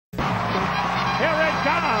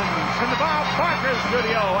comes from the Bob Barker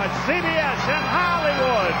studio at CBS in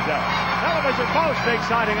Hollywood. Television's most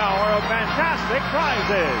exciting hour of fantastic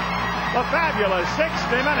prizes. The fabulous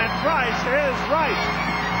 60-minute Price is Right.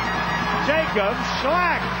 Jacob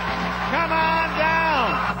Schlack, come on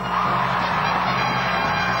down.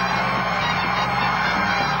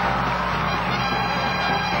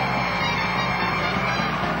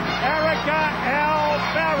 Erica L.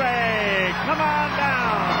 Berry, come on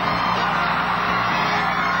down.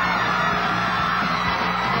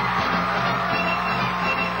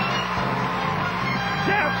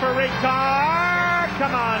 Jeffrey Carr,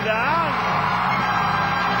 come on down.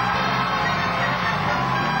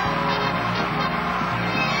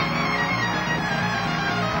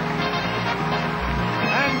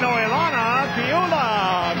 And Noelana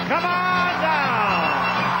Piula, come on down.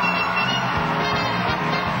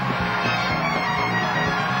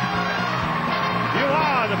 You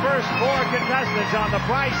are the first four contestants on The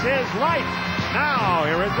Price is Right. Now,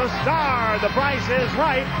 here is the star, The Price is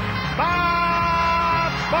Right,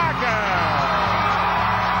 Bob Barker.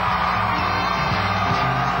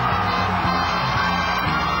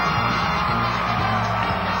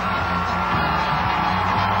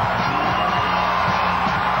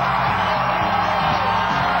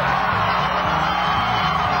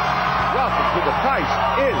 Welcome to The Price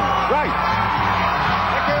is Right.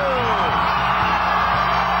 Thank you.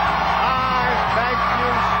 Thank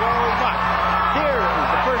you so much. Here is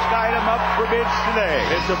the first item up for bids today.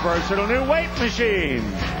 It's a versatile new weight machine.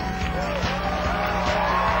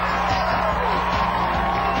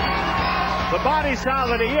 The Body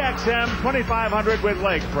Solid EXM 2500 with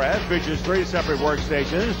leg press features 3 separate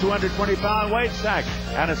workstations, 220-pound weight stack,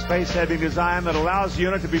 and a space-saving design that allows the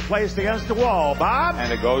unit to be placed against the wall. Bob?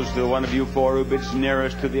 And it goes to one of you four who bids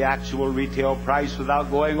nearest to the actual retail price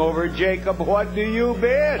without going over. Jacob, what do you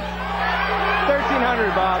bid?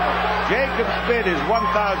 $1,300, Bob. Jacob's bid is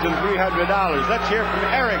 $1,300. Let's hear from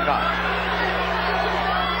Erica.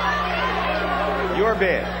 Your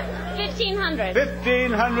bid? $1,500.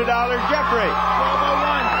 $1,500. Jeffrey?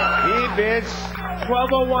 $1,201. He bids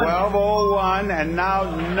 $1,201. $1,201. And now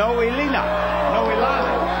Noelani.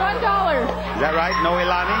 $1. Is that right,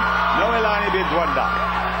 Noelani? Noelani bids $1.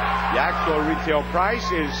 The actual retail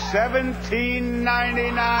price is $17.99.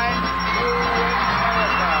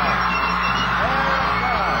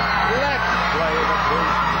 Let's play the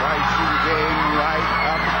first pricing game right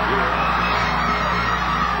up here.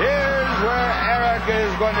 Here's where Erica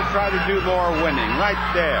is going to try to do more winning,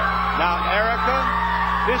 right there. Now, Erica,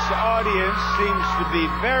 this audience seems to be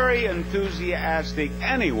very enthusiastic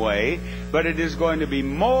anyway, but it is going to be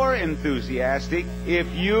more enthusiastic if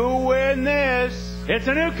you win this. It's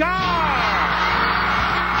a new car!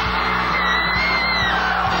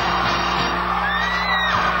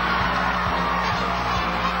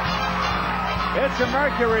 It's a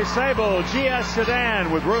Mercury Sable GS sedan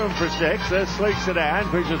with room for 6. This sleek sedan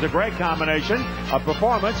features a great combination of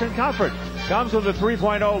performance and comfort. Comes with a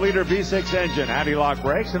 3.0-liter V6 engine, anti-lock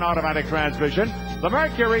brakes, and automatic transmission. The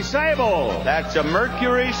Mercury Sable. That's a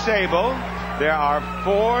Mercury Sable. There are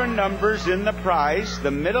 4 numbers in the price.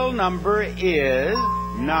 The middle number is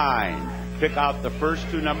 9. Pick out the first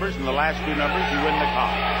 2 numbers and the last 2 numbers, you win the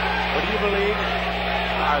car. What do you believe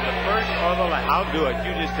are the first or the last? I'll do it.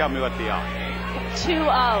 You just tell me what they are. 20.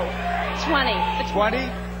 20.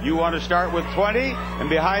 20? You want to start with 20? And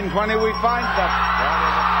behind 20 we find the...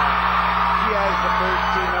 He has the first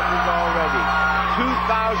 2 numbers already.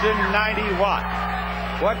 2,090 watt.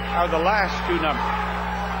 What are the last 2 numbers?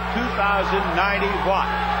 2,090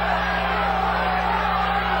 watt.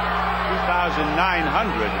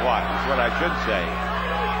 2,900 watt is what I should say.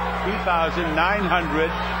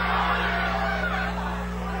 2,900.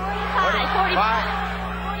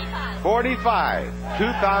 45.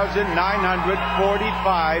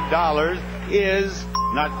 $2,945 is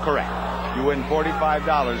not correct. You win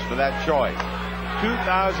 $45 for that choice.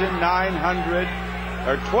 2,900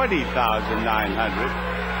 or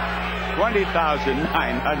 20,900.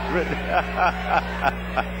 20,900.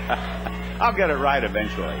 I'll get it right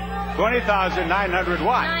eventually. 20,900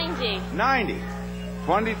 what? 90.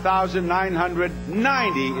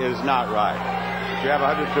 20,990 is not right. You have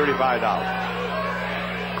 $135.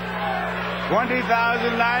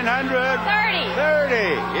 20,900.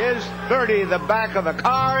 30 is 30. The back of the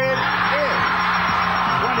car is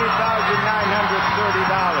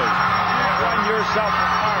 $20,930. You won yourself a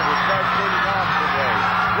car to start things off today.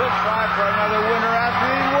 We'll try for another winner after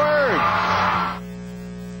these words.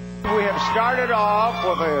 We have started off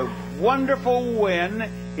with a wonderful win.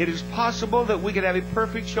 It is possible that we could have a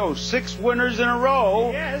perfect show. 6 winners in a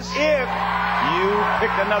row. Yes. If You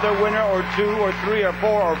pick another winner or two or three or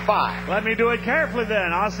four or five. Let me do it carefully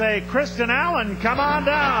then. I'll say Kristen Allen, come on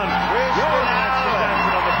down. Kristen Your next Allen.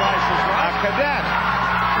 contestant on The Price is A Right. cadet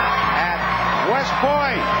at West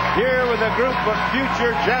Point, here with a group of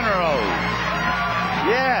future generals.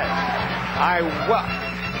 Yes,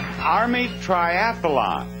 Army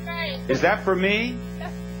Triathlon. Is that for me?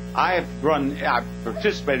 I've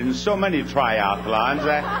participated in so many triathlons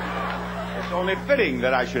that it's only fitting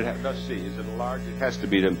that I should have. Let's see, is it a large? It has to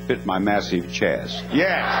be to fit my massive chest.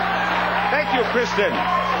 Yes. Thank you, Kristen.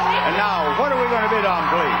 And now, what are we going to bid on,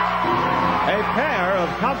 please? A pair of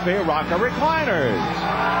comfy rocker recliners.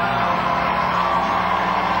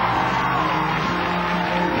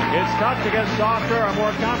 It's tough to get softer or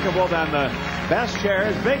more comfortable than the Best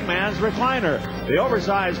Chairs Big Man's Recliner. The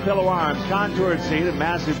oversized pillow arms, contoured seat, and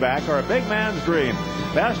massive back are a big man's dream.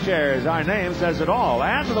 Best Chairs, our name says it all.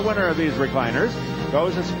 And to the winner of these recliners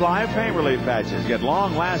goes a supply of pain relief patches. Get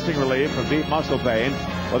long-lasting relief from deep muscle pain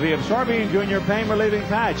with the Absorbine Junior Pain Relieving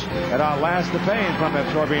Patch. It outlasts the pain from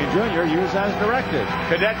Absorbine Junior. Use as directed.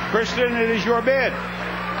 Cadet Kristen, it is your bid.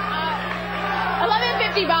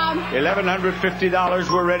 $11.50, Bob. $1,150.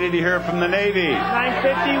 We're ready to hear from the Navy.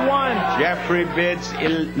 $951. Jeffrey bids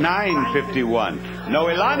 $951. No,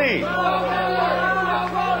 Ilani.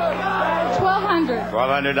 $1,200.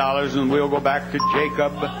 $1,200, and we'll go back to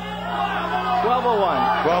Jacob. $1201.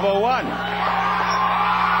 $1,201.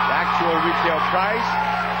 The actual retail price,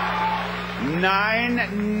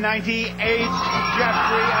 $998.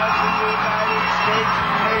 Jeffrey of the United States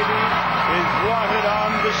Navy is wanted on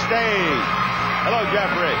the stage. Hello,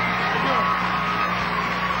 Jeffrey.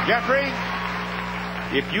 Jeffrey,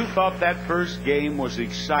 if you thought that first game was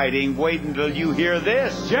exciting, wait until you hear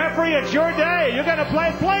this. Jeffrey, it's your day. You're going to play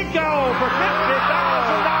Plinko for $50,000.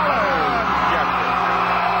 Jeffrey,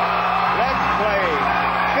 let's play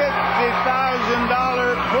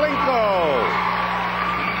 $50,000 Plinko.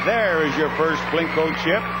 There is your first Plinko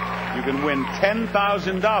chip. You can win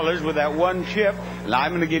 $10,000 with that one chip. And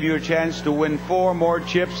I'm going to give you a chance to win 4 more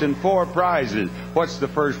chips and 4 prizes. What's the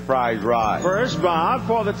first prize, Rod? First, Bob,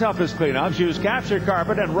 for the toughest cleanups, use Capture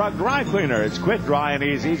Carpet and Rug Dry Cleaner. It's quick, dry, and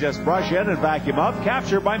easy. Just brush in and vacuum up.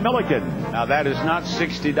 Capture by Milliken. Now, that is not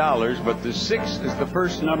 $60, but the 6 is the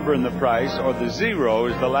first number in the price, or the 0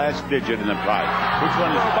 is the last digit in the price. Which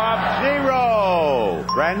one is it, Bob? 0.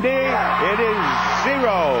 Randy, it is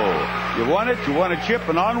 0. You want it, you want a chip,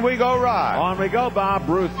 and on we go, Rod. On we go, Bob.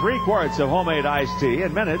 Brew 3 quarts of homemade iced tea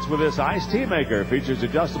in minutes with this iced tea maker. Features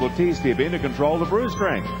adjustable tea steeping to control the brew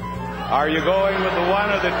strength. Are you going with the 1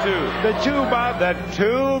 or the 2? The 2, Bob. The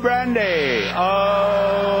 2, Brandy.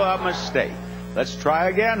 Oh, a mistake. Let's try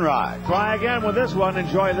again, Rod. Try again with this one.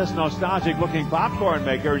 Enjoy this nostalgic-looking popcorn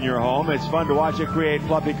maker in your home. It's fun to watch it create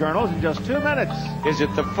fluffy kernels in just 2 minutes. Is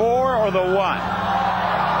it the 4 or the 1?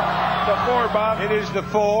 The 4, Bob. It is the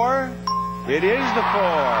 4. It is the 4.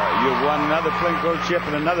 You've won another Plinko chip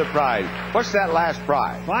and another prize. What's that last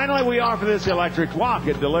prize? Finally, we offer this electric wok.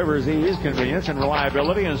 It delivers ease, convenience, and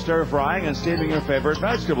reliability in stir-frying and steaming your favorite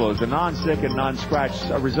vegetables. The non-stick and non-scratch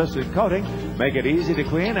resistant coating make it easy to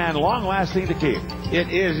clean and long-lasting to keep. It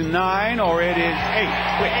is 9 or it is 8?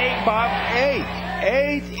 8, Bob. 8.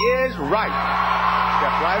 8 is right.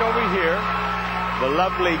 Step right over here. The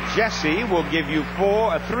lovely Jessie will give you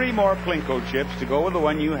 3 more Plinko chips to go with the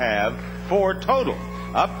one you have. 4 total.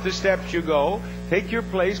 Up the steps you go. Take your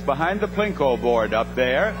place behind the Plinko board up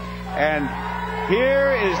there. And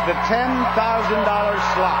here is the $10,000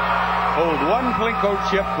 slot. Hold 1 Plinko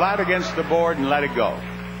chip flat against the board and let it go.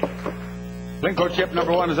 Plinko chip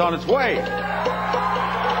number 1 is on its way.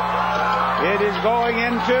 It is going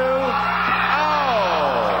into...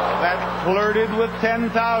 that flirted with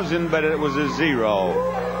 10,000, but it was a 0.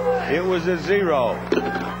 It was a 0.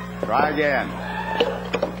 Try again.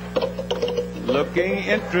 Looking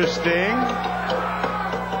interesting.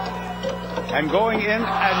 And going in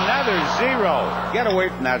another 0. Get away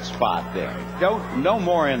from that spot there. No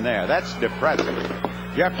more in there. That's depressing.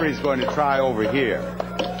 Jeffrey's going to try over here.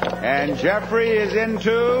 And Jeffrey is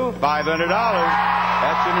into $500.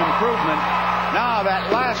 That's an improvement. Now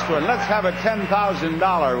that last one, let's have a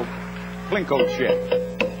 $10,000 Plinko chip.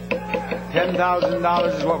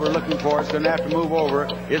 $10,000 is what we're looking for. It's going to have to move over.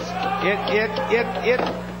 It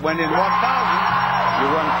went in 1,000. You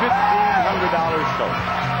won $1,500 total.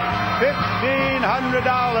 $1,500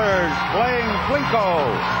 playing Plinko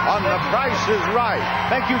on The Price is Right.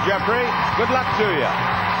 Thank you, Jeffrey. Good luck to you.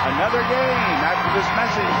 Another game after this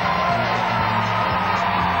message.